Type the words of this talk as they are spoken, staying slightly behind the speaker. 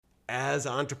as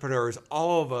entrepreneurs,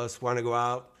 all of us want to go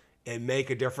out and make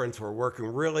a difference. We're working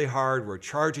really hard, we're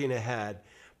charging ahead.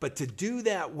 But to do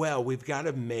that well, we've got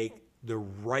to make the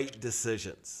right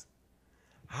decisions.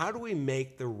 How do we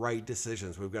make the right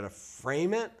decisions? We've got to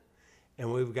frame it,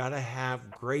 and we've got to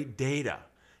have great data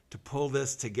to pull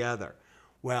this together.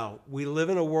 Well, we live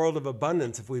in a world of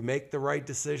abundance. If we make the right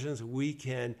decisions, we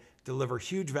can deliver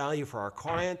huge value for our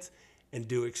clients and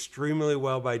do extremely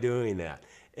well by doing that.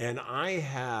 And I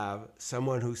have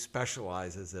someone who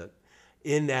specializes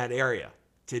in that area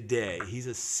today. He's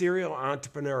a serial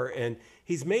entrepreneur, and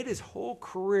he's made his whole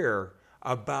career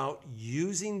about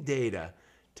using data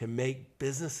to make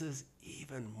businesses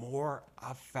even more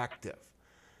effective.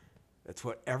 That's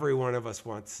what every one of us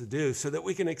wants to do so that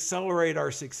we can accelerate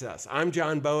our success. I'm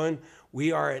John Bowen.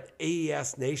 We are at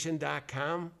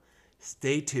AESNation.com.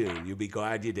 Stay tuned. You'll be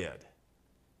glad you did.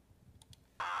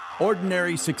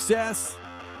 Ordinary success?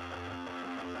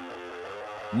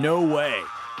 No way.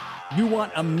 You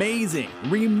want amazing,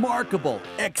 remarkable,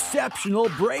 exceptional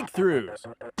breakthroughs.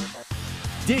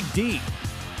 Dig deep,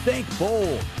 think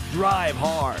bold, drive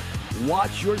hard,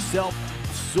 watch yourself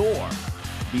soar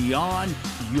beyond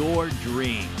your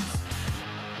dreams.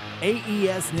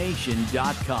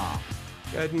 AESNation.com.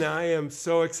 Good, and I am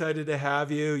so excited to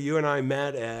have you. You and I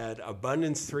met at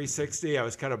Abundance 360. I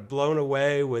was kind of blown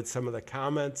away with some of the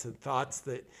comments and thoughts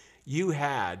that you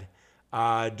had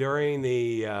during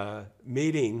the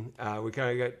meeting. We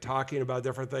kind of got talking about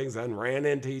different things and ran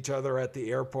into each other at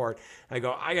the airport. I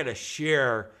go, I got to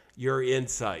share your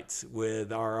insights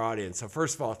with our audience. So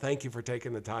first of all, thank you for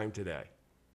taking the time today.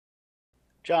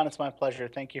 John, it's my pleasure.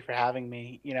 Thank you for having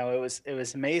me. You know, it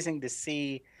was amazing to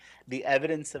see the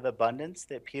evidence of abundance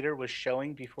that Peter was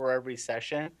showing before every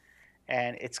session.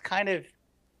 And it's kind of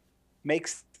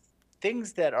makes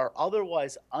things that are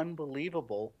otherwise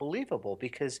unbelievable, believable,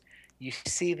 because you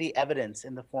see the evidence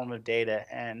in the form of data.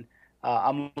 And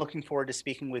I'm looking forward to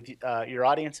speaking with your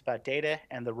audience about data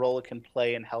and the role it can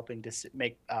play in helping to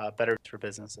make better for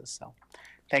businesses. So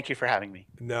thank you for having me.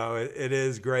 No, it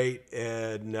is great.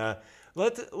 And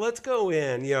let's go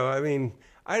in. You know, I mean,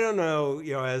 I don't know,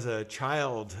 you know, as a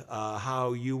child,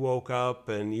 how you woke up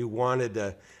and you wanted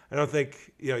to, I don't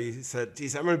think, you know, you said,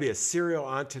 geez, I'm going to be a serial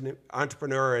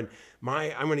entrepreneur, and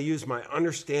I'm going to use my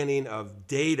understanding of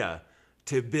data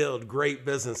to build great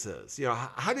businesses. You know,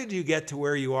 how did you get to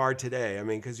where you are today? I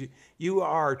mean, because you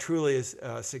are truly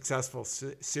a successful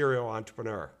serial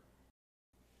entrepreneur.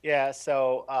 Yeah,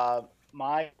 so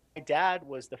my dad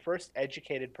was the first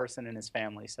educated person in his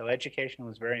family. So education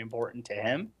was very important to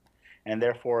him, and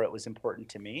therefore it was important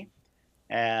to me.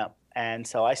 And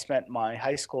so I spent my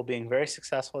high school being very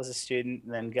successful as a student,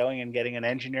 and then going and getting an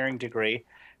engineering degree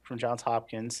from Johns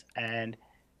Hopkins, and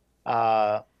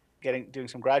doing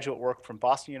some graduate work from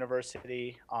Boston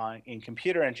University in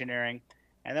computer engineering.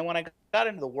 And then when I got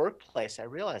into the workplace, I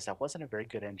realized I wasn't a very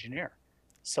good engineer.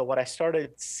 So what I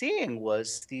started seeing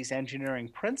was these engineering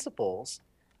principles,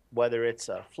 whether it's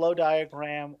a flow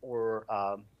diagram or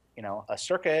a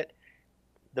circuit,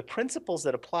 the principles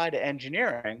that apply to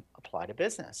engineering apply to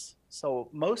business. So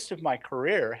most of my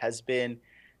career has been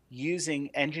using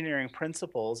engineering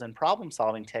principles and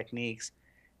problem-solving techniques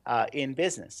in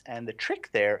business. And the trick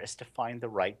there is to find the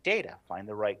right data, find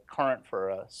the right current for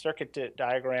a circuit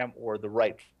diagram or the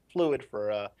right fluid for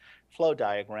a flow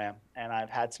diagram. And I've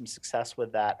had some success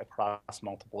with that across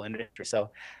multiple industries.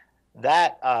 So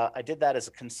that I did that as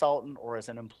a consultant or as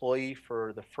an employee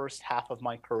for the first half of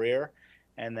my career,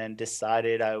 and then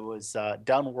decided I was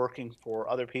done working for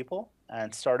other people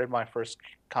and started my first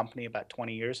company about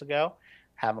 20 years ago.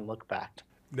 Haven't looked back.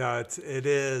 No,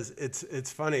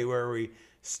 it's funny where we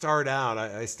start out.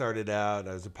 I started out,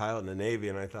 I was a pilot in the Navy,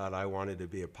 and I thought I wanted to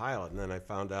be a pilot, and then I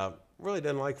found out really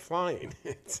didn't like flying.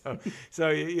 so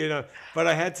you know, but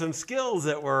I had some skills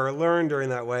that were learned during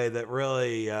that way that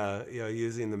really,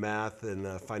 using the math and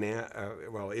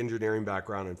engineering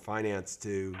background and finance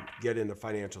to get into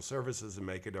financial services and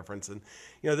make a difference. And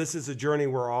you know, this is a journey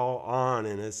we're all on,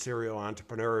 and as serial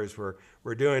entrepreneurs,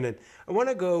 we're doing. And I want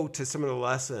to go to some of the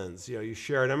lessons you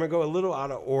shared. I'm going to go a little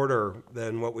out of order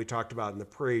than what we talked about in the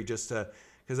just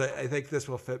because I think this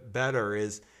will fit better.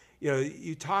 Is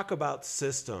you talk about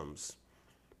systems,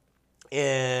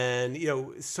 and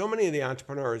so many of the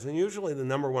entrepreneurs, and usually the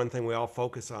number one thing we all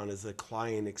focus on is the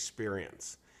client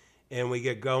experience. And we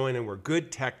get going, and we're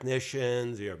good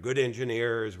technicians, good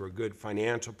engineers, we're good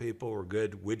financial people, we're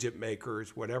good widget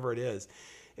makers, whatever it is.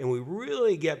 And we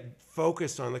really get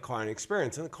focused on the client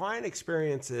experience. And the client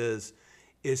experience is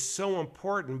so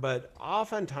important, but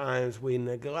oftentimes we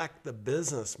neglect the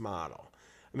business model.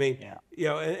 I mean,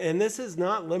 Yeah. and this is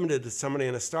not limited to somebody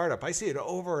in a startup. I see it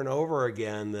over and over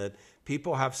again that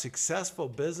people have successful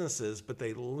businesses, but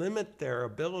they limit their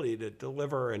ability to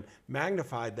deliver and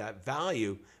magnify that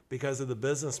value because of the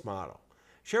business model.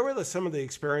 Share with us some of the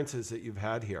experiences that you've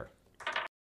had here.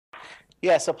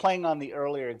 Yeah, so playing on the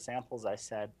earlier examples I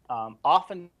said,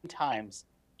 oftentimes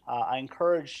I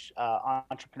encourage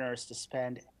entrepreneurs to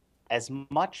spend as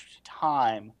much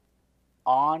time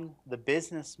on the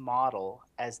business model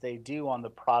as they do on the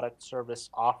product, service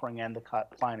offering, and the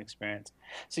client experience.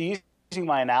 So using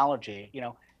my analogy,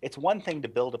 it's one thing to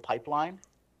build a pipeline.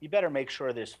 You better make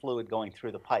sure there's fluid going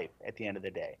through the pipe at the end of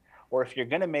the day. Or if you're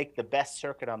going to make the best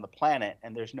circuit on the planet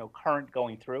and there's no current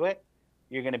going through it,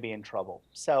 you're going to be in trouble.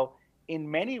 So in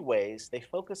many ways, they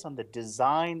focus on the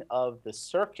design of the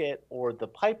circuit or the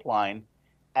pipeline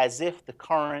as if the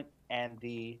current and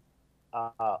the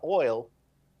oil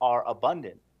are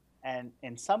abundant. And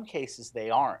in some cases, they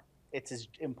aren't. It's as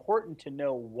important to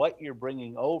know what you're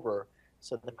bringing over.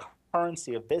 So the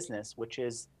currency of business, which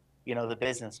is the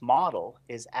business model,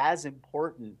 is as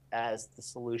important as the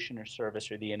solution or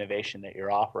service or the innovation that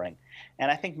you're offering.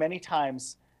 And I think many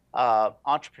times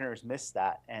entrepreneurs miss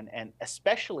that, and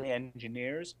especially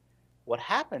engineers. What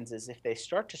happens is if they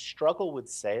start to struggle with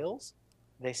sales,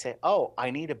 they say, "Oh, I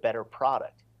need a better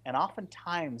product." And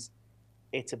oftentimes,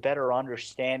 it's a better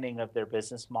understanding of their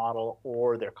business model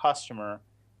or their customer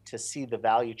to see the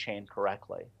value chain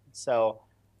correctly. So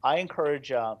I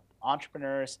encourage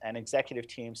entrepreneurs and executive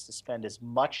teams to spend as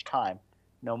much time,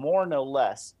 no more, no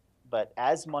less, but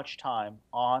as much time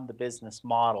on the business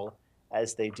model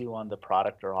as they do on the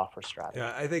product or offer strategy.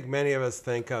 Yeah, I think many of us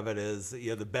think of it as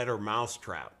the better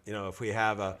mousetrap. If we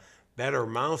have a better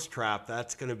mousetrap,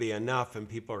 that's going to be enough, and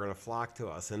people are going to flock to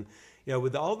us. And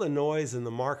with all the noise in the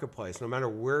marketplace, no matter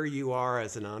where you are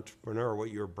as an entrepreneur,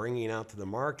 what you're bringing out to the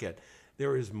market,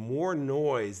 there is more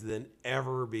noise than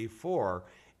ever before,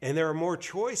 and there are more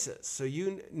choices. So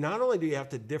you not only do you have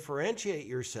to differentiate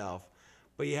yourself,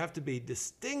 but you have to be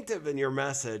distinctive in your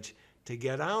message to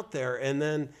get out there. And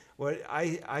then what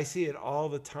I see it all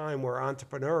the time where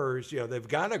entrepreneurs, they've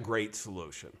got a great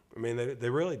solution. I mean, they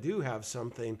really do have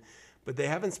something, but they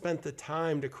haven't spent the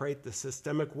time to create the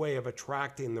systemic way of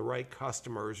attracting the right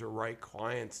customers or right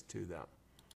clients to them.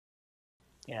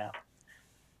 Yeah.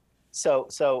 So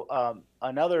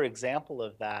another example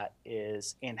of that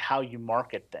is in how you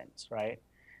market things, right?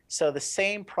 So the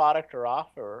same product or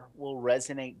offer will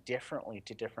resonate differently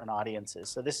to different audiences.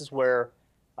 So this is where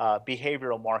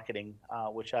behavioral marketing,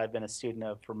 which I've been a student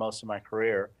of for most of my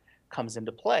career, comes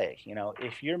into play.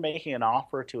 If you're making an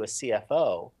offer to a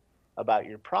CFO about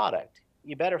your product,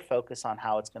 you better focus on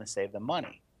how it's going to save them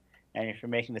money. And if you're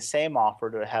making the same offer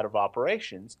to a head of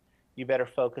operations, you better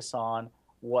focus on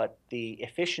what the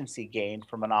efficiency gain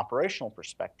from an operational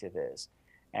perspective is.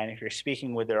 And if you're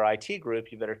speaking with their IT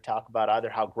group, you better talk about either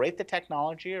how great the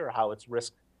technology or how it's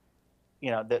risk,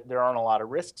 that there aren't a lot of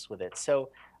risks with it.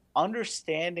 So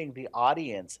understanding the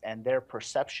audience and their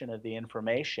perception of the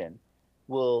information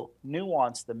will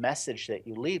nuance the message that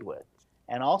you lead with.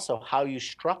 And also how you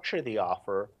structure the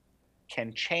offer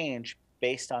can change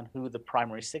based on who the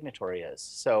primary signatory is.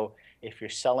 So if you're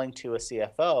selling to a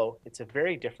CFO, it's a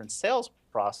very different sales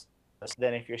process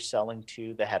than if you're selling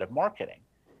to the head of marketing.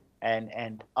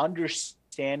 And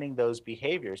understanding those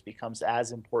behaviors becomes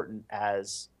as important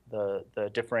as the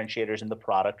differentiators in the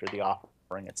product or the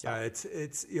offering itself. Yeah,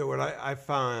 it's what I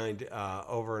find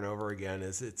over and over again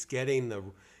is it's getting the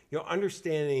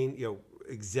understanding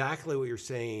exactly what you're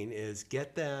saying is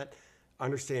get that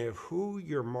understanding of who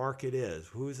your market is,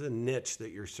 who's the niche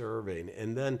that you're serving,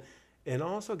 and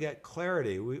also get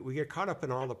clarity. We get caught up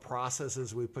in all the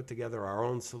processes. We put together our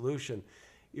own solution.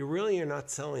 You're not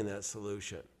selling that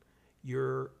solution.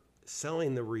 You're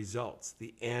selling the results,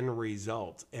 the end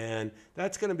result. And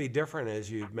that's going to be different, as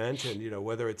you've mentioned,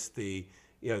 whether it's the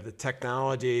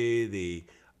technology, the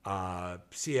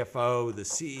CFO, the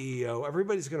CEO,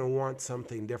 everybody's going to want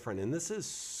something different. And this is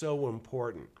so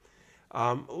important.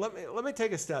 Let me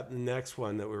take a step in the next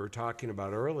one that we were talking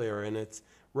about earlier, and it's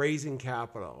raising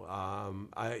capital.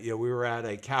 We were at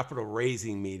a capital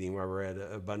raising meeting where we're at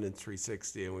Abundance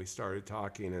 360, and we started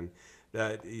talking, and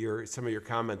some of your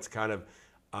comments kind of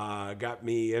got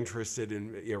me interested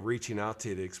in reaching out to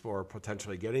you to explore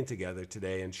potentially getting together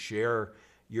today and share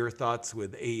your thoughts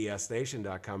with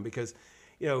AESNation.com, because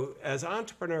as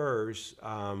entrepreneurs,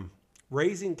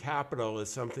 raising capital is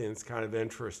something that's kind of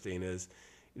interesting.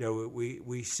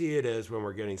 We see it as when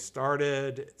we're getting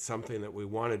started, it's something that we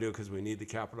want to do because we need the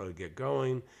capital to get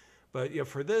going. But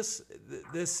for this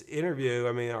interview,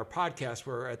 I mean, our podcast,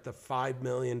 we're at the $5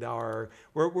 million.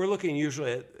 We're looking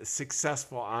usually at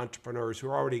successful entrepreneurs who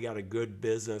already got a good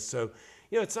business. So,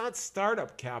 it's not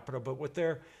startup capital, but what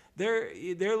they're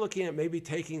looking at maybe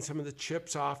taking some of the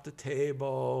chips off the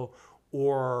table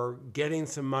or getting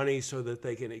some money so that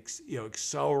they can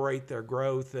accelerate their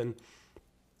growth. And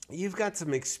you've got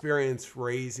some experience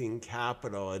raising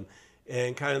capital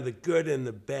and kind of the good and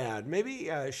the bad.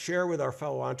 Maybe share with our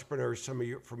fellow entrepreneurs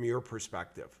from your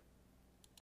perspective.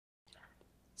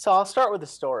 So I'll start with the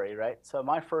story, right? So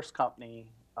my first company,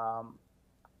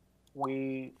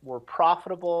 we were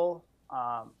profitable,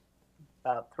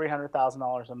 about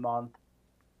 $300,000 a month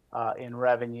in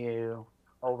revenue,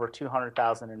 over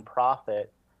 $200,000 in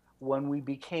profit, when we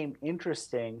became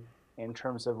interesting in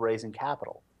terms of raising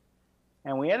capital.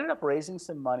 And we ended up raising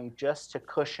some money just to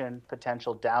cushion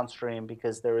potential downstream,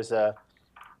 because there was a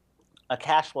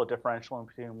cash flow differential in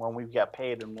between when we got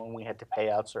paid and when we had to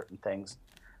pay out certain things.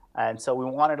 And so we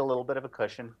wanted a little bit of a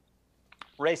cushion.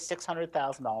 Raised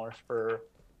 $600,000 for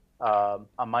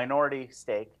a minority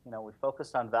stake. We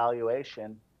focused on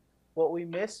valuation. What we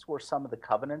missed were some of the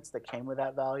covenants that came with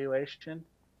that valuation.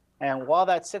 And while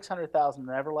that $600,000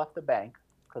 never left the bank,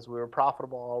 because we were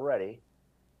profitable already,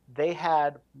 they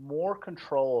had more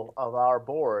control of our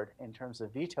board in terms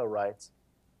of veto rights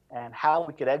and how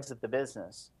we could exit the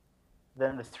business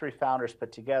than the three founders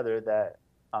put together that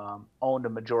owned a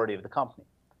majority of the company.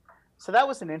 So that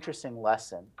was an interesting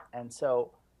lesson. And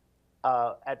so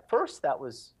at first that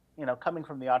was, coming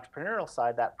from the entrepreneurial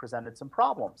side, that presented some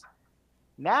problems.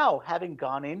 Now, having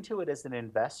gone into it as an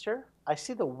investor, I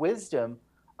see the wisdom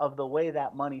of the way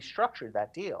that money structured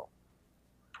that deal.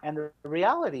 And the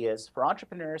reality is, for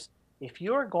entrepreneurs, if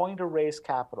you're going to raise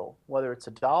capital, whether it's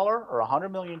 $1 or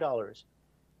 $100 million,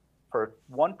 for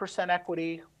 1%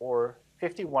 equity or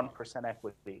 51%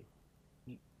 equity,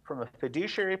 from a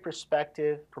fiduciary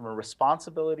perspective, from a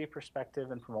responsibility perspective,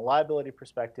 and from a liability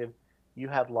perspective, you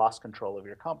have lost control of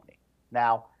your company.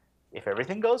 Now, if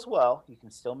everything goes well, you can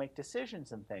still make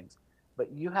decisions and things, but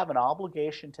you have an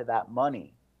obligation to that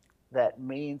money that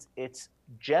means it's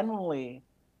generally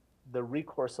the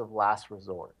recourse of last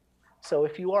resort. So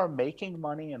if you are making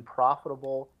money and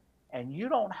profitable and you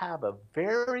don't have a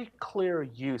very clear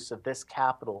use of this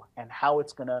capital and how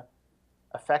it's going to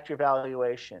affect your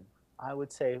valuation, I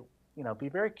would say, be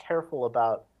very careful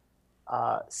about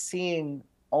seeing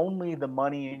only the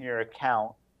money in your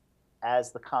account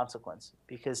as the consequence,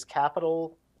 because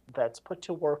capital that's put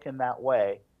to work in that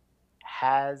way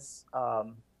has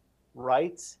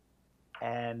rights,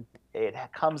 and it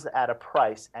comes at a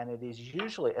price, and it is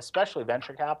usually, especially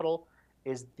venture capital,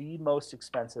 is the most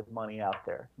expensive money out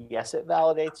there. Yes, it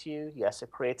validates you. Yes,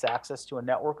 it creates access to a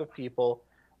network of people,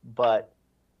 but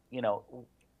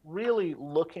really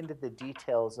look into the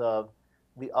details of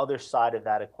the other side of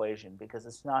that equation, because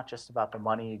it's not just about the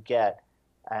money you get.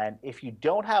 And if you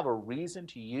don't have a reason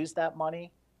to use that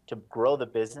money to grow the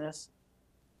business,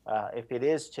 if it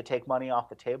is to take money off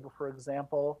the table, for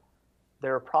example,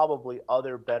 there are probably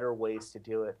other better ways to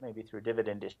do it, maybe through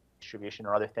dividend distribution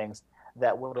or other things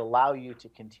that would allow you to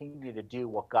continue to do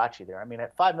what got you there. I mean,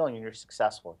 at 5 million, you're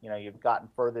successful. You've gotten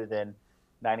further than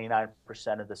 99%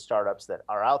 of the startups that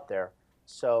are out there.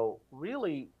 So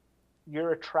really,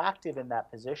 you're attractive in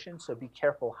that position. So be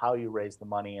careful how you raise the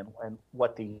money and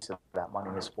what the use of that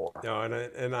money is for. No, I'm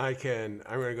going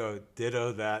to go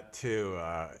ditto that too.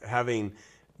 Having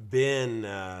been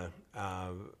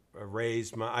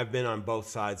I've been on both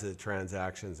sides of the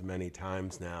transactions many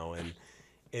times now,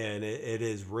 and it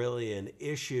is really an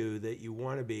issue that you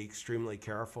want to be extremely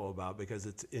careful about, because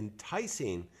it's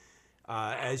enticing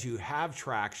as you have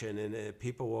traction, and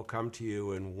people will come to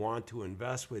you and want to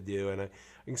invest with you. And I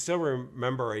can still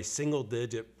remember a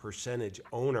single-digit percentage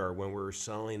owner when we were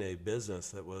selling a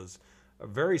business that was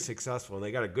very successful, and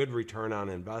they got a good return on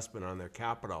investment on their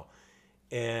capital.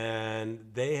 And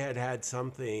they had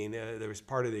something, there was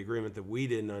part of the agreement that we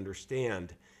didn't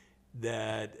understand,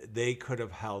 that they could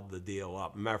have held the deal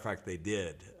up. Matter of fact, they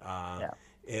did.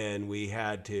 And we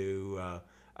had to,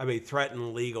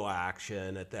 threaten legal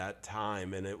action at that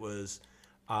time. And it was,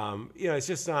 it's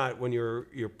just not when you're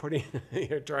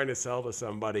trying to sell to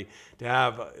somebody to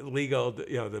have legal,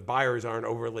 the buyers aren't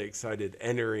overly excited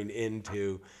entering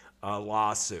into a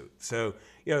lawsuit. So,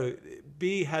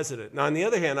 be hesitant. Now, on the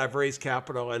other hand, I've raised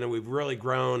capital and we've really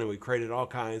grown and we've created all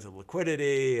kinds of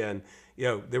liquidity, and,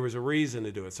 there was a reason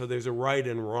to do it. So there's a right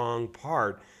and wrong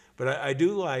part. But I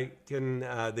do like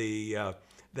that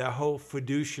whole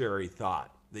fiduciary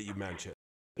thought that you mentioned.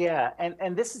 Yeah,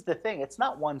 and this is the thing. It's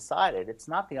not one-sided. It's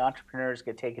not the entrepreneurs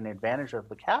get taken advantage of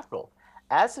the capital.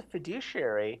 As a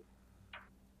fiduciary,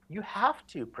 you have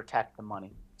to protect the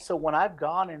money. So when I've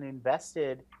gone and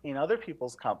invested in other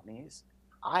people's companies,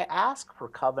 I ask for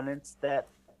covenants that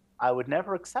I would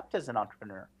never accept as an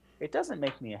entrepreneur. It doesn't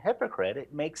make me a hypocrite.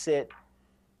 It makes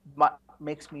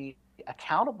me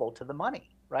accountable to the money,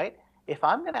 right? If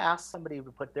I'm going to ask somebody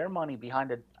to put their money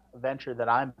behind a venture that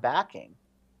I'm backing,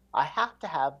 I have to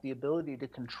have the ability to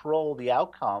control the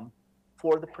outcome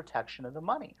for the protection of the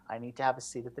money. I need to have a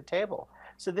seat at the table.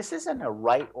 So this isn't a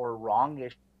right or wrong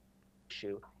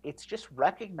issue. It's just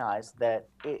recognize that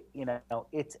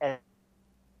it's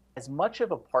as much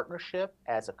of a partnership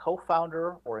as a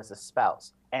co-founder or as a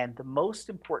spouse. And the most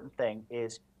important thing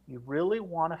is you really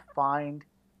want to find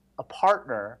a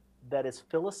partner that is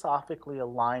philosophically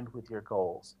aligned with your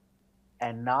goals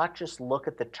and not just look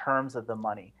at the terms of the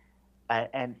money.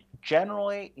 And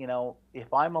generally,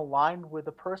 if I'm aligned with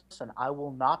a person, I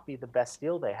will not be the best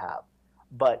deal they have.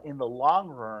 But in the long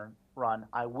run,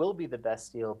 I will be the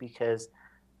best deal because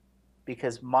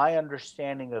my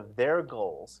understanding of their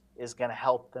goals is going to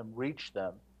help them reach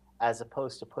them, as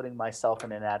opposed to putting myself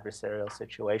in an adversarial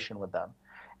situation with them.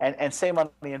 And same on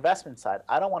the investment side.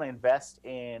 I don't want to invest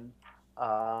in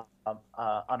an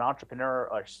entrepreneur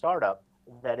or startup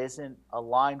that isn't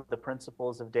aligned with the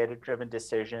principles of data-driven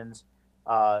decisions,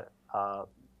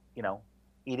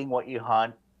 eating what you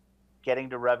hunt, getting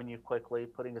to revenue quickly,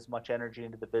 putting as much energy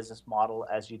into the business model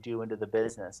as you do into the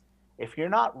business. If you're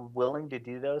not willing to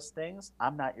do those things,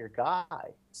 I'm not your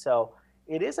guy. So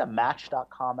it is a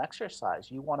Match.com exercise.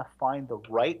 You want to find the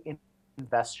right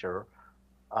investor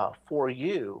for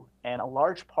you, and a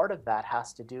large part of that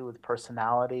has to do with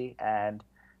personality and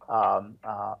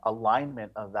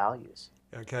alignment of values.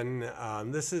 Yeah,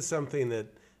 Ken, this is something that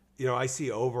I see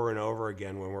over and over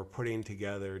again when we're putting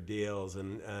together deals,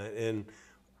 and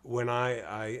when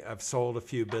I've sold a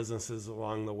few businesses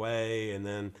along the way, and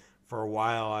then for a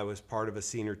while I was part of a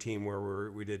senior team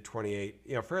where we did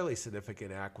 28 fairly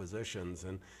significant acquisitions,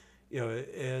 and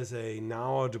as a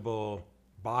knowledgeable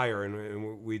buyer,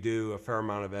 and we do a fair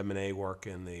amount of M&A work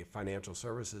in the financial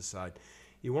services side,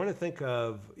 you want to think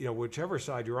of whichever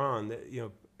side you're on,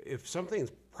 that if something's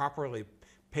properly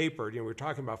papered, we're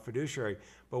talking about fiduciary,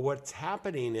 but what's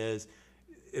happening is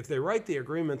if they write the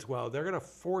agreements well, they're going to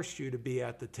force you to be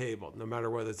at the table, no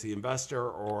matter whether it's the investor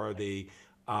or the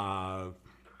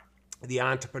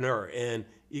entrepreneur. And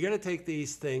you got to take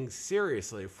these things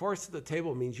seriously. Forced at the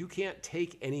table means you can't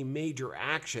take any major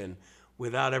action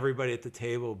without everybody at the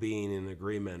table being in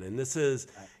agreement. And this is,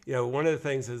 one of the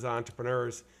things as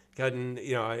entrepreneurs,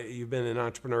 you've been an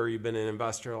entrepreneur, you've been an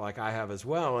investor like I have as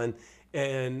well.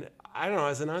 And I don't know,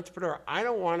 as an entrepreneur, I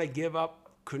don't want to give up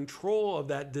control of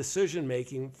that decision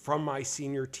making from my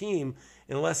senior team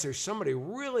unless there's somebody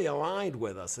really aligned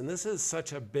with us. And this is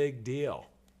such a big deal.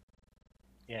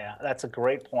 Yeah, that's a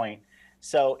great point.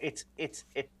 So it's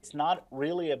not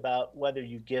really about whether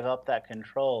you give up that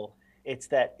control. It's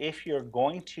that if you're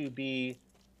going to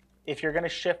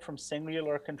shift from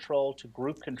singular control to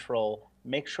group control,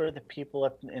 make sure the people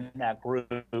in that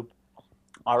group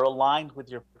are aligned with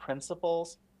your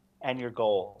principles and your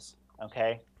goals,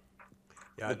 okay?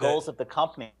 Yeah, the goals of the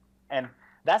company. And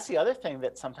that's the other thing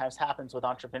that sometimes happens with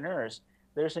entrepreneurs.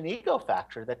 There's an ego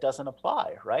factor that doesn't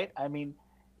apply, right? I mean,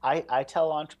 I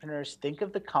tell entrepreneurs, think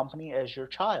of the company as your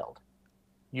child.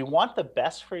 You want the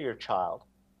best for your child,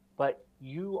 but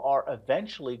you are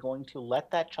eventually going to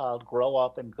let that child grow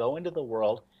up and go into the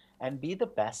world and be the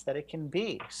best that it can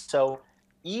be. So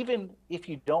even if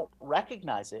you don't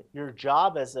recognize it, your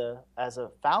job as a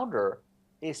founder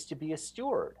is to be a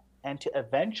steward and to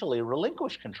eventually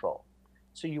relinquish control.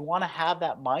 So you want to have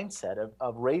that mindset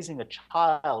of raising a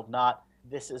child, not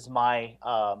this is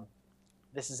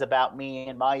about me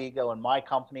and my ego and my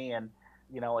company, and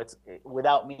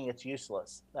without me it's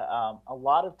useless. A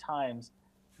lot of times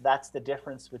that's the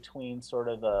difference between sort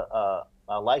of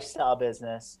a lifestyle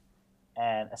business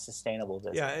and a sustainable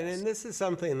business. Yeah, and this is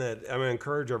something that I'm going to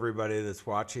encourage everybody that's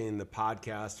watching the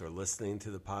podcast or listening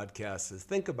to the podcast is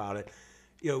think about it.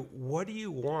 What do you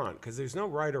want? Because there's no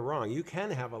right or wrong. You can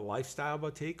have a lifestyle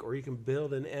boutique or you can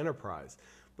build an enterprise,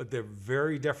 but they're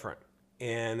very different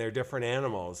and they're different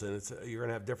animals, and you're going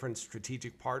to have different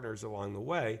strategic partners along the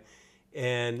way.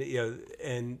 And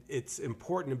and it's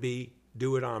important to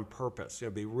do it on purpose.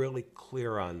 Be really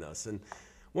clear on this. And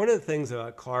one of the things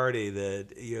about Clarity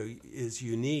that is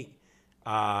unique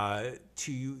to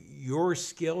your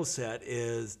skill set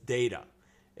is data.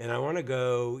 And I want to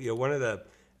go.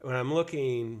 When I'm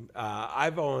looking,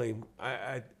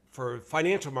 for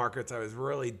financial markets, I was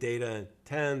really data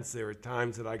intense. There were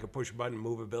times that I could push a button and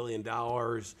move $1 billion,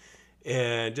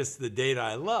 and just the data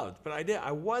I loved. But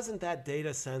I wasn't that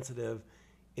data sensitive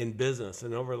in business.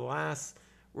 And over the last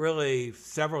really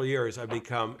several years, I've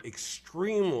become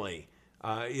extremely,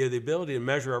 the ability to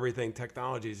measure everything,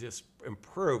 technology has just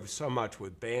improved so much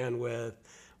with bandwidth,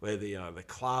 with the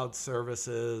cloud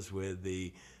services, with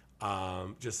the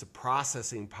just the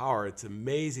processing power. It's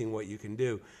amazing what you can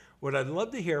do. What I'd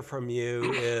love to hear from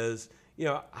you is,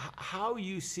 how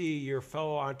you see your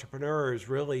fellow entrepreneurs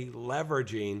really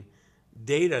leveraging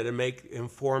data to make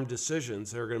informed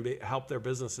decisions that are going to help their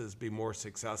businesses be more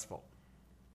successful.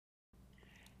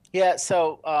 Yeah,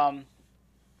 so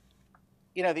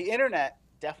the internet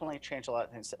definitely changed a lot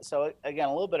of things. So again,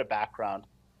 a little bit of background.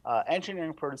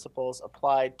 Engineering principles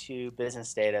applied to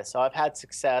business data. So I've had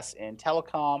success in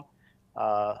telecom,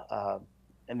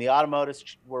 in the automotive,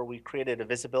 where we created a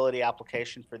visibility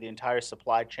application for the entire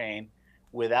supply chain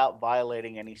without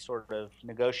violating any sort of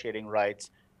negotiating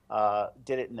rights.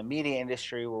 Did it in the media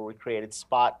industry, where we created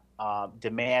spot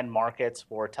demand markets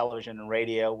for television and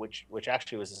radio, which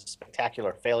actually was a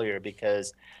spectacular failure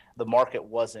because the market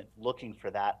wasn't looking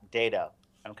for that data.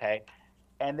 Okay,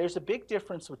 and there's a big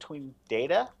difference between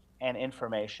data and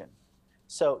information.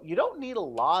 So you don't need a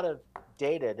lot of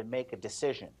data to make a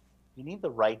decision. You need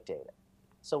the right data.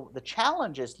 So the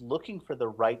challenge is looking for the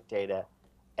right data,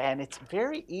 and it's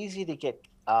very easy to get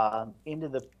into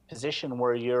the position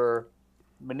where you're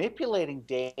manipulating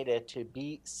data to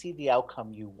see the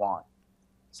outcome you want.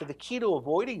 So the key to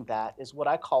avoiding that is what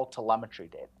I call telemetry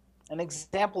data. An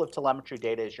example of telemetry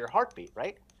data is your heartbeat,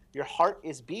 right? Your heart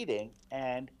is beating,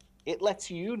 and it lets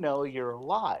you know you're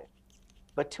alive.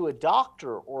 But to a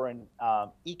doctor or an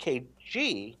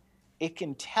EKG, it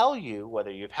can tell you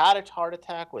whether you've had a heart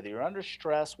attack, whether you're under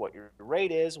stress, what your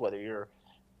rate is, whether you're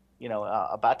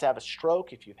about to have a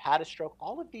stroke, if you've had a stroke,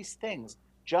 all of these things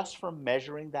just from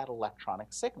measuring that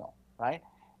electronic signal, right?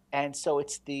 And so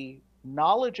it's the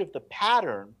knowledge of the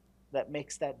pattern that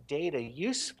makes that data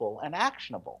useful and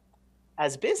actionable.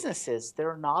 As businesses, there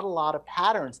are not a lot of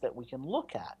patterns that we can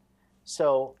look at.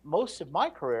 So most of my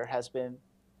career has been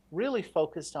really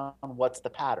focused on what's the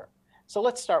pattern. So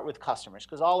let's start with customers,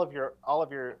 because all of your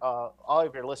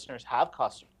listeners have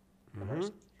customers. Mm-hmm.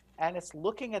 And it's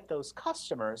looking at those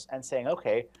customers and saying,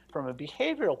 okay, from a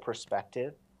behavioral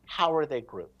perspective, how are they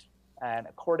grouped? And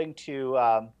according to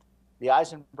the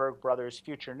Eisenberg Brothers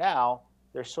Future Now,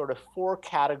 there's sort of 4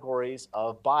 categories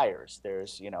of buyers.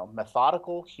 There's,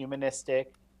 methodical,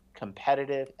 humanistic,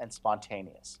 competitive, and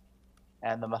spontaneous.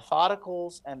 And the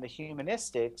methodicals and the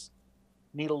humanistics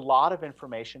need a lot of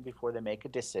information before they make a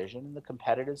decision, and the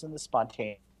competitives and the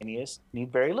spontaneous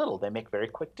need very little. They make very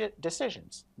quick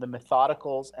decisions. The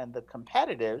methodicals and the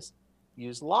competitives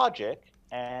use logic,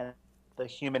 and the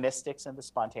humanistics and the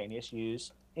spontaneous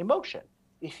use emotion.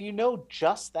 If you know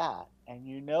just that, and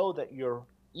you know that your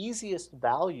easiest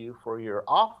value for your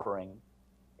offering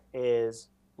is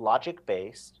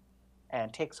logic-based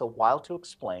and takes a while to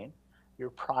explain, your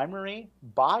primary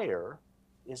buyer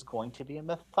is going to be a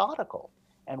methodical.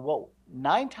 And what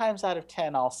 9 times out of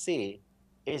 10 I'll see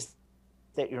is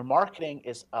that your marketing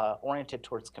is oriented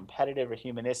towards competitive or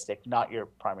humanistic, not your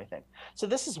primary thing. So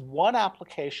this is one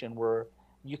application where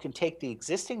you can take the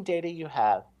existing data you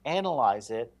have, analyze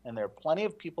it, and there are plenty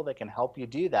of people that can help you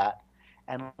do that,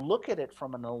 and look at it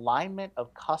from an alignment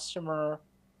of customer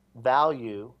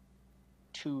value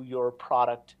to your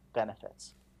product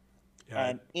benefits.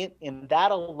 Yeah. And in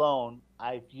that alone,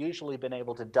 I've usually been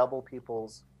able to double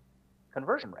people's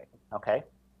conversion rate, okay?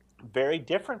 Very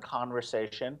different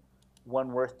conversation when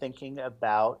we're thinking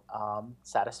about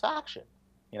satisfaction,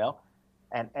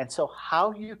 And so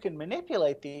how you can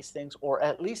manipulate these things, or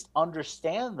at least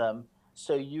understand them,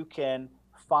 so you can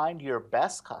find your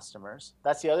best customers.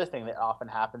 That's the other thing that often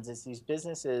happens, is these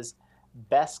businesses'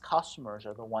 best customers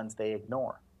are the ones they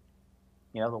ignore.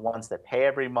 The ones that pay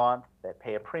every month, that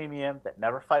pay a premium, that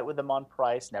never fight with them on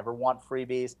price, never want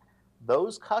freebies.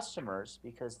 Those customers,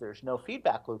 because there's no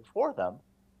feedback loop for them,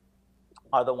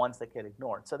 are the ones that get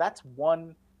ignored. So that's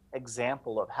one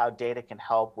example of how data can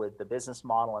help with the business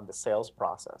model and the sales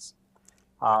process.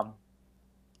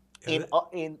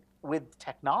 With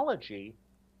technology,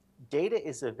 data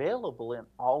is available in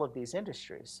all of these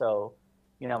industries. So,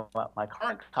 my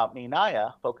current company,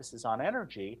 Naya, focuses on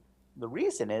energy. The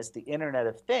reason is the Internet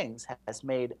of Things has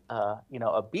made, a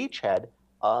beachhead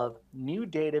of new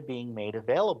data being made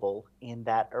available in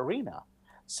that arena.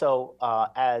 So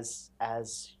as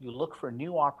you look for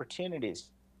new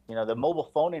opportunities, the mobile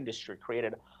phone industry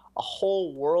created a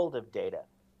whole world of data.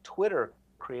 Twitter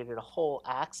created a whole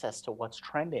access to what's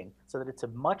trending, so that it's a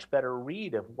much better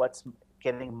read of what's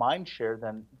getting mind share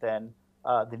than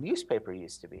the newspaper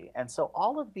used to be. And so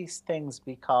all of these things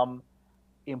become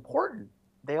important.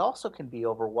 They also can be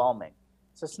overwhelming.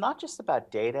 So it's not just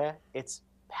about data, it's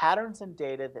patterns in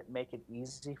data that make it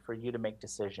easy for you to make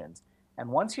decisions. And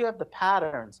once you have the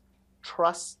patterns,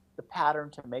 trust the pattern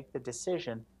to make the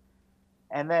decision.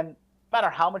 And then, no matter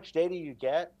how much data you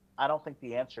get, I don't think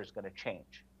the answer is going to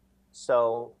change.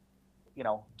 So,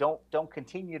 don't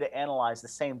continue to analyze the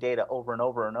same data over and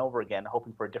over and over again,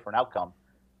 hoping for a different outcome.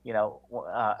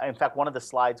 In fact, one of the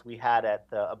slides we had at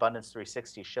the Abundance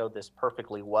 360 showed this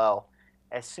perfectly well.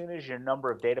 As soon as your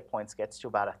number of data points gets to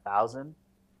about 1,000,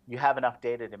 you have enough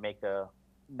data to make a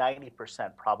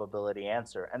 90% probability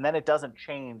answer, and then it doesn't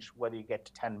change whether you get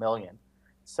to 10 million.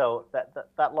 So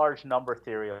that large number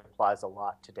theory applies a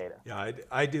lot to data. Yeah,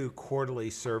 I do quarterly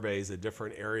surveys of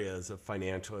different areas of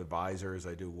financial advisors.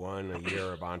 I do one a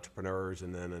year of entrepreneurs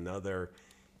and then another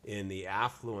in the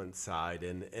affluent side.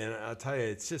 And I'll tell you,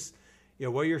 it's just,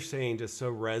 what you're saying just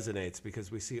so resonates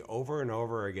because we see over and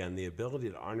over again the ability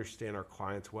to understand our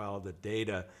clients well, the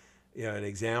data. An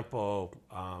example,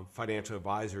 financial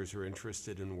advisors are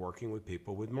interested in working with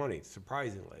people with money,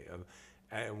 surprisingly.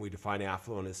 And we define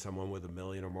affluent as someone with $1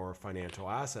 million or more financial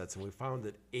assets. And we found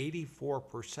that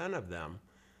 84% of them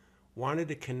wanted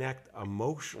to connect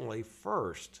emotionally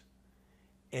first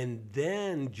and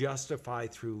then justify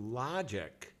through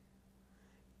logic,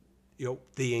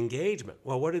 the engagement.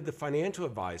 Well, what did the financial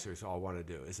advisors all want to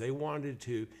do? Is they wanted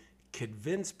to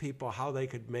convince people how they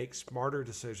could make smarter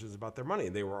decisions about their money.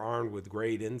 They were armed with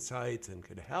great insights and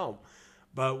could help.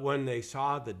 But when they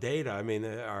saw the data,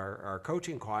 our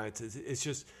coaching clients, it's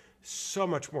just so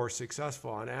much more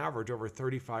successful on average, over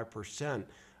 35%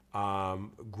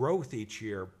 growth each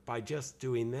year by just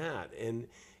doing that. And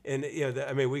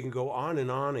we can go on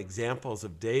and on examples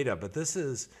of data, but this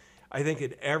is, I think,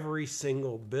 in every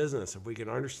single business, if we can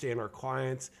understand our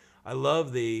clients. I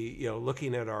love the,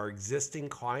 looking at our existing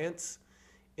clients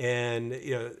and,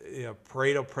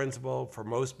 Pareto principle for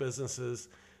most businesses.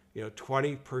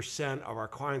 20% of our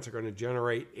clients are going to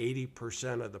generate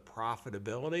 80% of the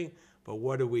profitability. But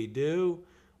what do?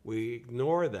 We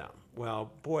ignore them.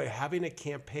 Well, boy, having a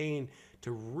campaign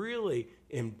to really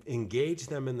engage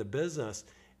them in the business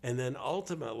and then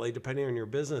ultimately, depending on your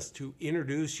business, to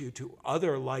introduce you to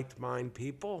other like-minded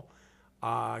people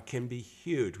can be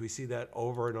huge. We see that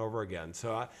over and over again.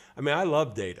 So, I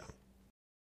love data.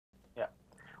 Yeah.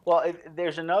 Well,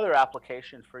 there's another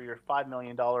application for your $5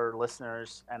 million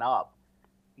listeners and up.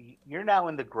 You're now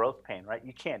in the growth pain, right?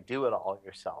 You can't do it all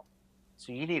yourself.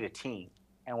 So you need a team.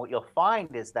 And what you'll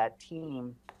find is that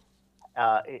team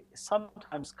it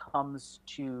sometimes comes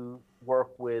to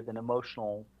work with an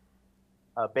emotional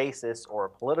basis or a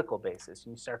political basis.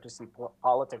 You start to see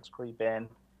politics creep in.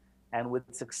 And with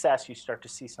success, you start to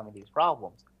see some of these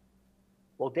problems.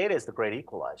 Well, data is the great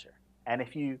equalizer. And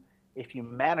if you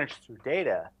manage through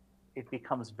data, it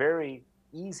becomes very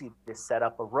easy to set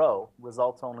up a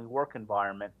results-only work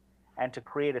environment and to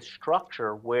create a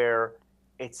structure where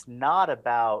it's not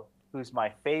about who's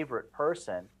my favorite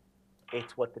person,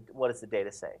 it's what does the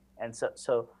data say. And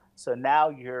so now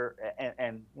you're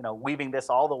weaving this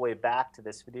all the way back to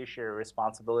this fiduciary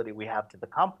responsibility we have to the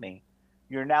company.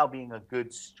 You're now being a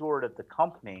good steward of the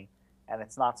company, and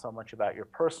it's not so much about your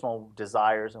personal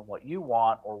desires and what you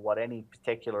want or what any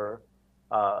particular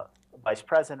vice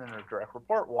president or direct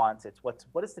report wants. It's what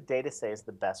does the data say is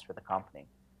the best for the company,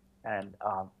 and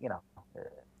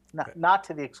not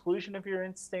to the exclusion of your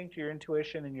instinct, your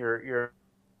intuition, and your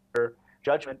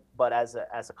judgment, but as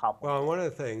a compliment. Well, one of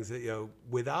the things that,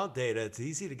 without data, it's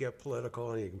easy to get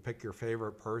political and you can pick your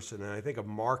favorite person. And I think of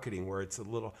marketing where it's a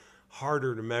little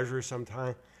harder to measure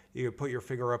sometimes. You can put your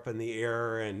finger up in the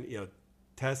air and,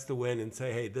 test the wind and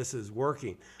say, hey, this is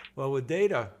working. Well, with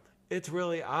data, it's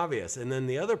really obvious. And then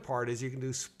the other part is you can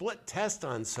do split test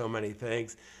on so many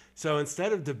things. So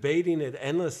instead of debating it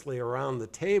endlessly around the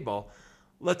table,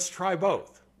 let's try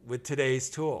both with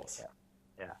today's tools. Yeah.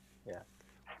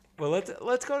 Well,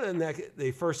 let's go to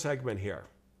the first segment here.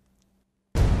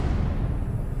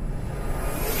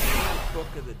 Book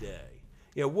of the day.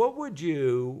 What would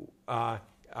you want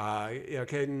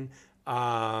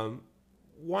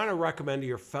to recommend to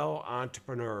your fellow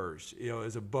entrepreneurs?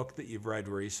 As a book that you've read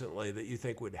recently that you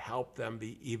think would help them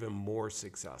be even more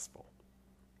successful.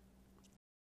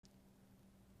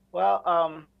 Well,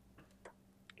 I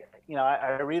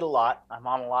read a lot. I'm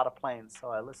on a lot of planes, so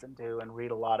I listen to and read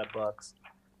a lot of books.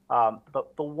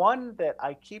 But the one that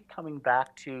I keep coming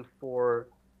back to for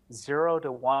 0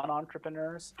 to 1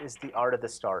 entrepreneurs is The Art of the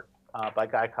Start by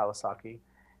Guy Kawasaki.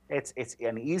 It's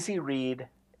an easy read.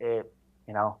 It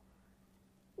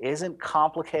isn't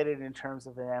complicated in terms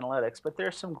of the analytics, but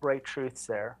there's some great truths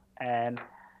there. And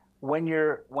when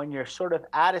you're sort of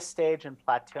at a stage and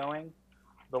plateauing,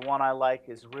 the one I like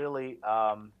is really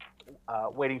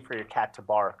Waiting for Your Cat to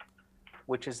Bark,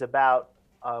 which is about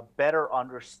a better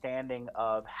understanding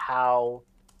of how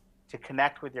to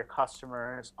connect with your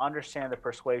customers, understand the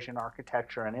persuasion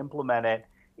architecture, and implement it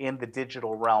in the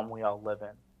digital realm we all live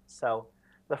in. So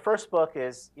the first book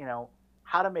is,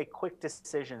 how to make quick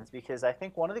decisions, because I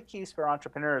think one of the keys for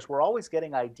entrepreneurs, we're always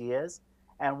getting ideas,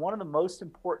 and one of the most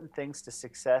important things to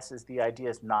success is the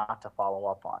ideas not to follow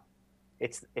up on.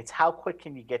 It's how quick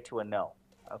can you get to a no,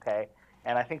 okay?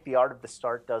 And I think The Art of the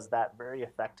Start does that very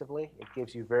effectively. It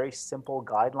gives you very simple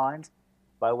guidelines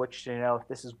by which to know if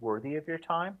this is worthy of your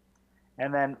time.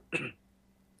 And then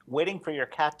Waiting for Your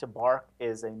Cat to Bark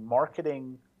is a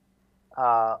marketing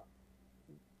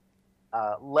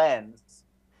lens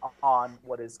on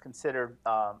what is considered,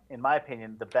 in my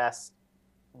opinion, the best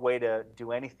way to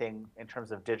do anything in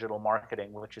terms of digital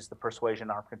marketing, which is the persuasion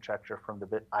architecture from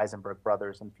the Eisenberg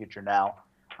brothers and Future Now.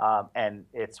 And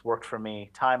it's worked for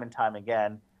me time and time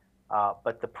again.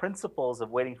 But the principles of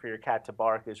Waiting for Your Cat to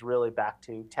Bark is really back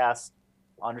to test,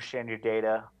 understand your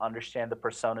data, understand the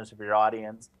personas of your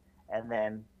audience, and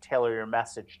then tailor your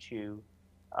message to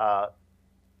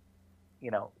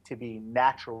to be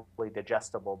naturally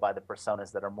digestible by the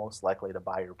personas that are most likely to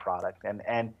buy your product.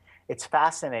 And it's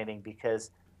fascinating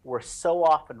because we're so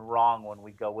often wrong when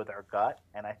we go with our gut,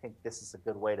 and I think this is a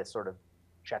good way to sort of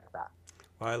check that.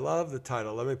 Well, I love the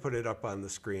title. Let me put it up on the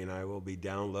screen. I will be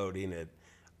downloading it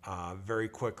very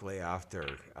quickly after.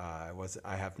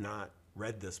 I have not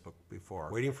read this book before.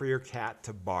 Waiting for Your Cat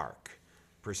to Bark,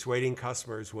 Persuading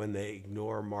Customers When They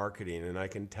Ignore Marketing. And I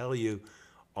can tell you,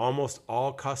 almost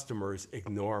all customers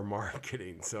ignore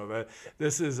marketing. So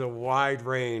this is a wide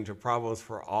range of problems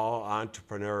for all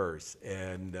entrepreneurs.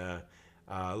 And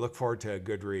look forward to a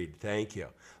good read. Thank you.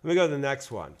 Let me go to the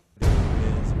next one.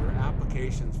 Is your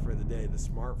applications for the day, the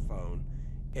smartphone.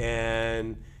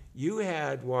 And you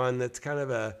had one that's kind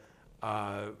of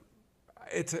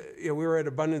we were at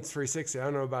Abundance 360. I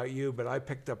don't know about you, but I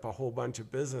picked up a whole bunch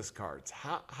of business cards.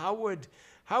 How would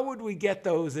we get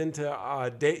those into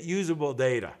usable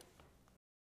data?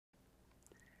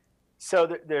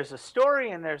 So there's a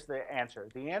story and there's the answer.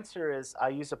 The answer is I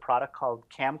use a product called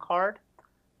Camcard,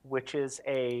 which is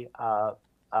a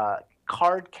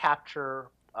card capture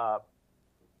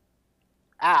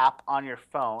app on your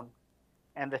phone.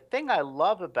 And the thing I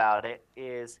love about it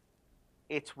is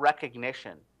its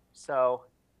recognition. So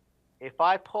if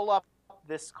I pull up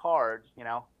this card,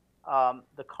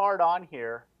 the card on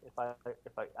here, if I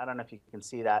don't know if you can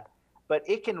see that, but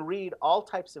it can read all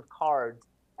types of cards.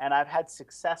 And I've had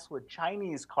success with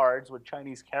Chinese cards with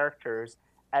Chinese characters,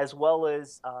 as well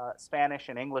as Spanish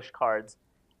and English cards.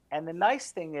 And the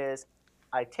nice thing is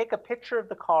I take a picture of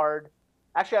the card.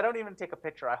 Actually, I don't even take a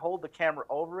picture. I hold the camera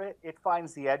over it. It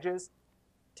finds the edges,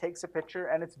 takes a picture,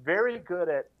 and it's very good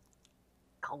at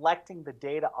collecting the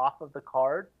data off of the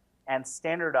card and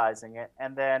standardizing it.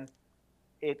 And then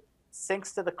it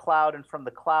syncs to the cloud, and from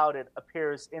the cloud, it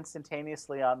appears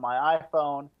instantaneously on my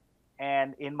iPhone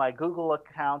and in my Google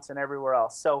accounts and everywhere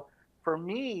else. So for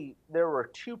me, there were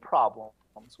two problems.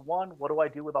 One, what do I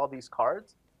do with all these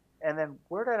cards? And then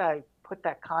where did I put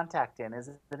that contact in? Is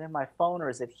it in my phone or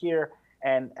is it here?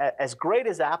 And as great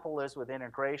as Apple is with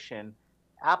integration,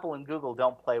 Apple and Google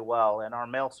don't play well, and our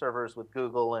mail servers with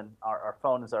Google and our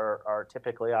phones are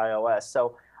typically iOS.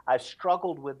 So I've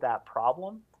struggled with that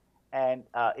problem. And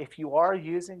if you are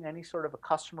using any sort of a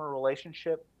customer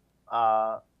relationship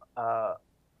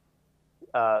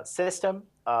system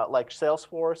like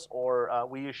Salesforce or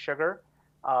we use Sugar,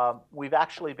 we've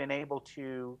actually been able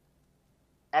to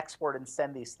export and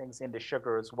send these things into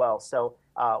Sugar as well. So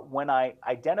when I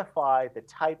identify the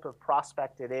type of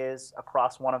prospect it is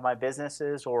across one of my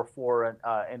businesses or for an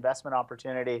investment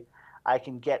opportunity, I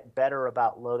can get better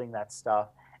about loading that stuff.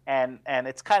 And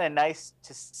it's kind of nice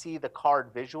to see the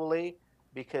card visually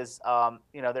because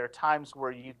there are times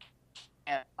where you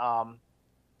can't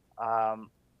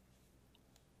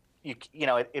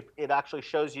it actually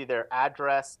shows you their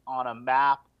address on a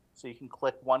map, so you can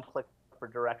click one click for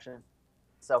directions.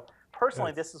 So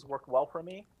personally, this has worked well for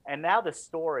me. And now the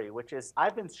story, which is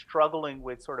I've been struggling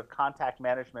with sort of contact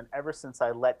management ever since I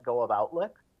let go of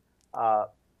Outlook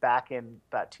back in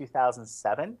about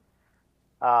 2007.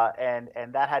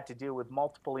 And that had to do with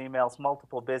multiple emails,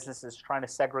 multiple businesses, trying to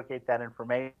segregate that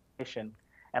information.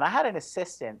 And I had an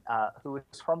assistant who was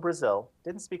from Brazil,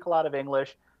 didn't speak a lot of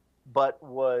English, but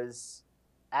was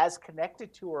as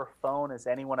connected to her phone as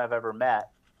anyone I've ever met.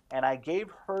 And I gave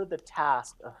her the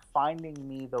task of finding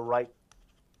me the right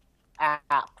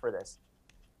app for this.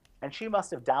 And she must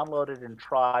have downloaded and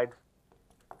tried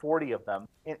 40 of them.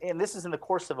 And this is in the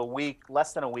course of a week,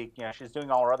 less than a week. She's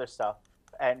doing all her other stuff.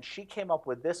 And she came up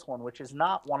with this one, which is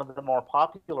not one of the more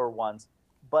popular ones,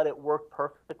 but it worked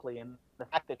perfectly. And the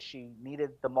fact that she needed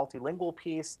the multilingual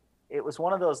piece, it was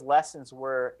one of those lessons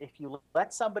where if you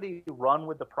let somebody run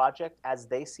with the project as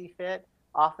they see fit,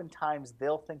 oftentimes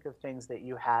they'll think of things that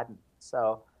you hadn't.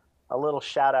 So a little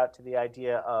shout out to the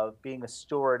idea of being a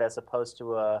steward as opposed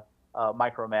to a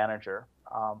micromanager.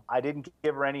 I didn't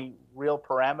give her any real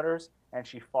parameters, and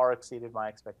she far exceeded my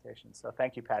expectations. So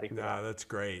thank you, Patty, for that. That's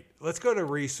great. Let's go to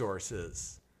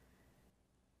resources.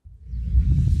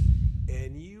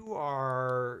 And you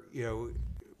are,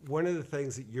 one of the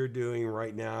things that you're doing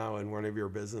right now in one of your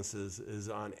businesses is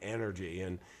on energy.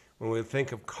 And when we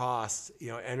think of costs,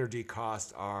 energy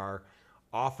costs are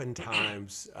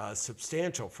oftentimes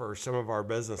substantial for some of our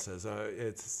businesses.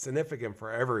 It's significant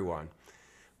for everyone.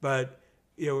 But,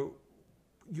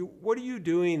 what are you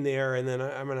doing there? And then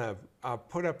I'm going to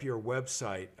put up your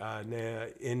website,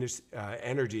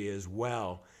 energy as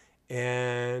well.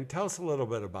 And tell us a little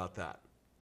bit about that.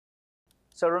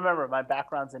 So remember, my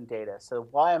background's in data. So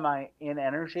why am I in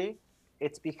energy?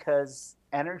 It's because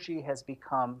energy has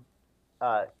become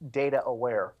data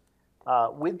aware.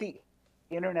 With the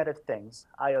Internet of Things,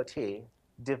 IoT,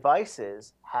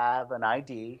 devices have an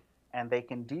ID and they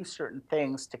can do certain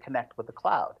things to connect with the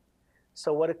cloud.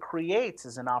 So what it creates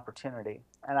is an opportunity.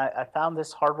 And I found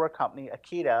this hardware company,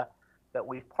 Akita, that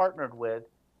we've partnered with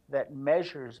that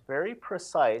measures very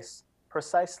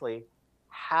precisely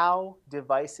how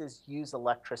devices use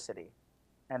electricity.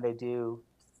 And they do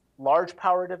large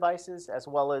power devices as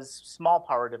well as small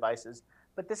power devices.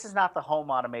 But this is not the home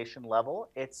automation level.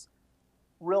 It's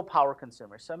real power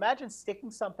consumers. So imagine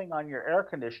sticking something on your air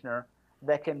conditioner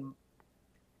that can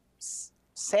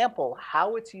sample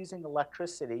how it's using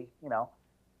electricity,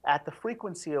 at the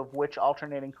frequency of which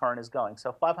alternating current is going.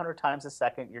 So 500 times a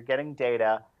second, you're getting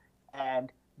data,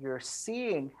 and you're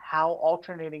seeing how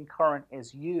alternating current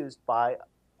is used by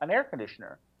an air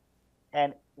conditioner.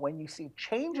 And when you see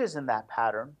changes in that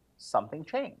pattern, something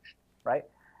changed, right?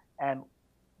 And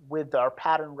with our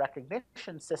pattern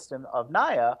recognition system of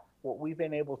Naya, what we've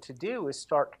been able to do is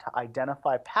start to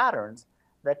identify patterns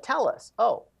that tell us,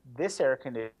 oh, this air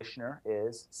conditioner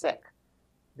is sick.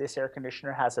 This air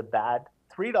conditioner has a bad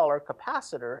 $3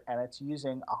 capacitor, and it's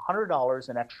using $100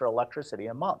 in extra electricity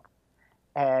a month.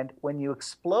 And when you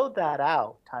explode that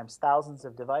out times thousands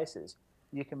of devices,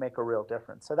 you can make a real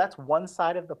difference. So that's one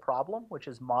side of the problem, which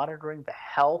is monitoring the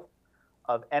health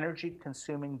of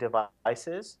energy-consuming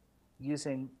devices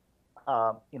using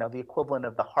the equivalent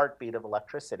of the heartbeat of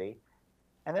electricity.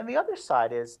 And then the other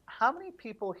side is, how many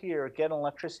people here get an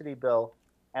electricity bill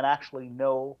and actually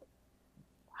know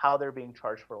how they're being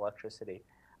charged for electricity?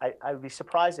 I'd be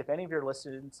surprised if any of your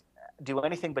listeners do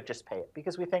anything but just pay it,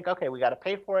 because we think, okay, we got to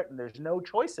pay for it and there's no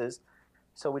choices,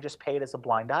 so we just pay it as a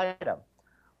blind item.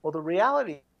 Well, the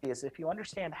reality is, if you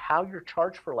understand how you're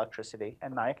charged for electricity,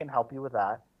 and I can help you with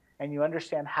that, and you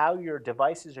understand how your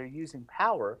devices are using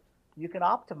power, you can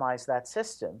optimize that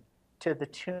system to the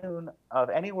tune of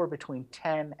anywhere between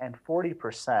 10 and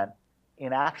 40%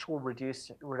 in actual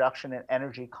reduction in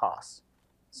energy costs.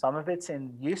 Some of it's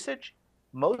in usage.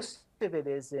 Most of it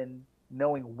is in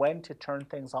knowing when to turn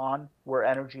things on where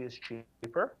energy is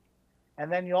cheaper.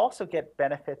 And then you also get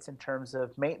benefits in terms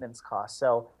of maintenance costs.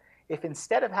 So if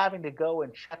instead of having to go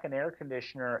and check an air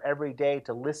conditioner every day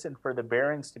to listen for the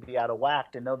bearings to be out of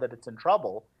whack to know that it's in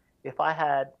trouble, if I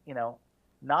had,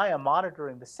 Naya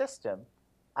monitoring the system,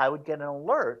 I would get an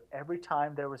alert every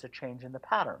time there was a change in the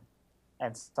pattern.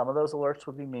 And some of those alerts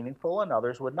would be meaningful and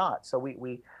others would not. So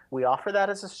we offer that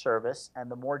as a service,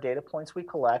 and the more data points we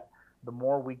collect, the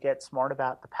more we get smart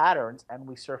about the patterns, and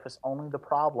we surface only the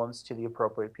problems to the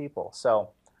appropriate people. So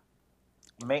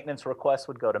maintenance requests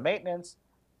would go to maintenance,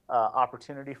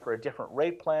 opportunity for a different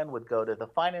rate plan would go to the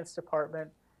finance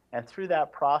department, and through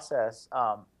that process,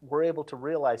 we're able to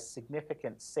realize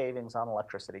significant savings on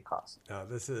electricity costs.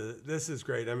 This is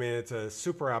great. I mean, it's a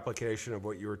super application of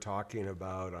what you were talking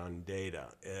about on data,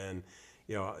 and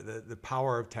the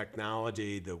power of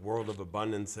technology, the world of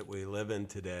abundance that we live in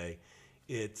today.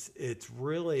 It's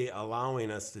really allowing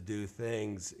us to do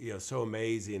things so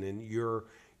amazing, and you're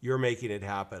making it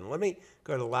happen. Let me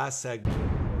go to the last segment and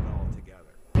put it all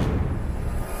together.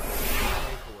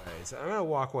 Takeaways. I'm going to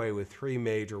walk away with three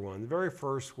major ones. The very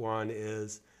first one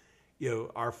is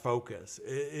our focus.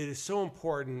 It is so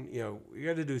important. You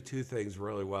got to do two things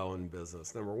really well in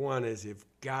business. Number one is you've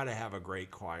got to have a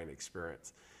great client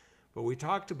experience. But we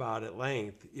talked about at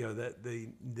length, that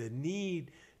the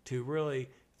need to really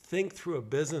think through a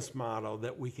business model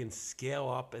that we can scale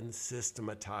up and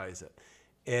systematize it.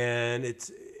 And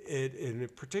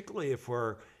and particularly if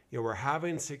we're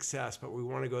having success, but we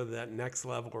want to go to that next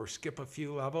level or skip a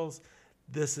few levels,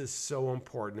 this is so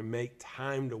important to make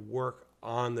time to work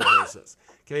on the business.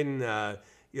 Okay, and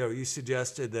you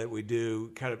suggested that we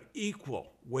do kind of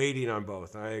equal weighting on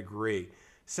both. I agree.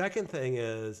 Second thing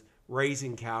is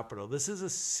raising capital. This is a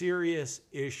serious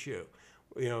issue.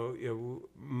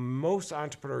 Most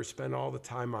entrepreneurs spend all the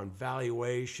time on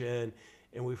valuation,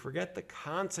 and we forget the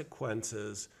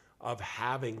consequences of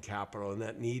having capital and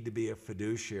that need to be a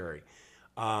fiduciary.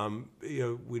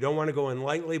 We don't want to go in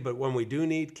lightly, but when we do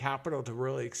need capital to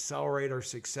really accelerate our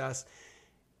success,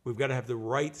 we've got to have the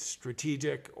right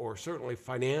strategic or certainly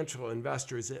financial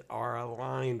investors that are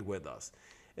aligned with us.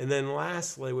 And then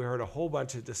lastly, we heard a whole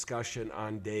bunch of discussion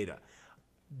on data.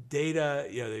 Data,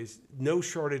 there's no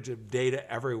shortage of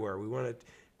data everywhere. We want to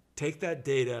take that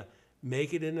data,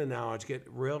 make it into knowledge, get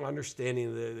real understanding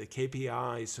of the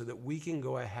KPIs so that we can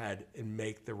go ahead and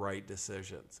make the right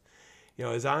decisions.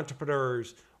 As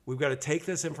entrepreneurs, we've got to take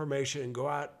this information and go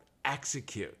out,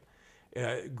 execute.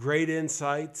 Great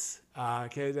insights. I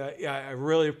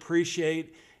really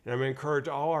appreciate, and I'm going to encourage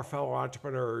all our fellow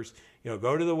entrepreneurs,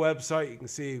 go to the website. You can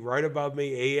see right above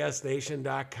me,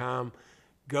 aesnation.com.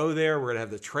 Go there. We're going to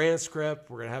have the transcript.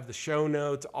 We're going to have the show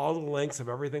notes, all the links of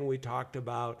everything we talked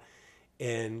about,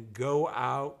 and go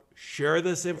out, share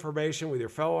this information with your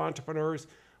fellow entrepreneurs,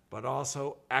 but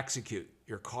also execute.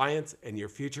 Your clients and your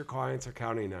future clients are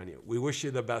counting on you. We wish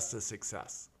you the best of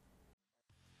success.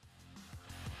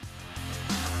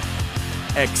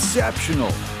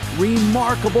 Exceptional,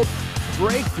 remarkable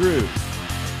breakthroughs.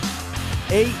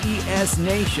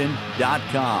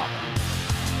 AESNation.com.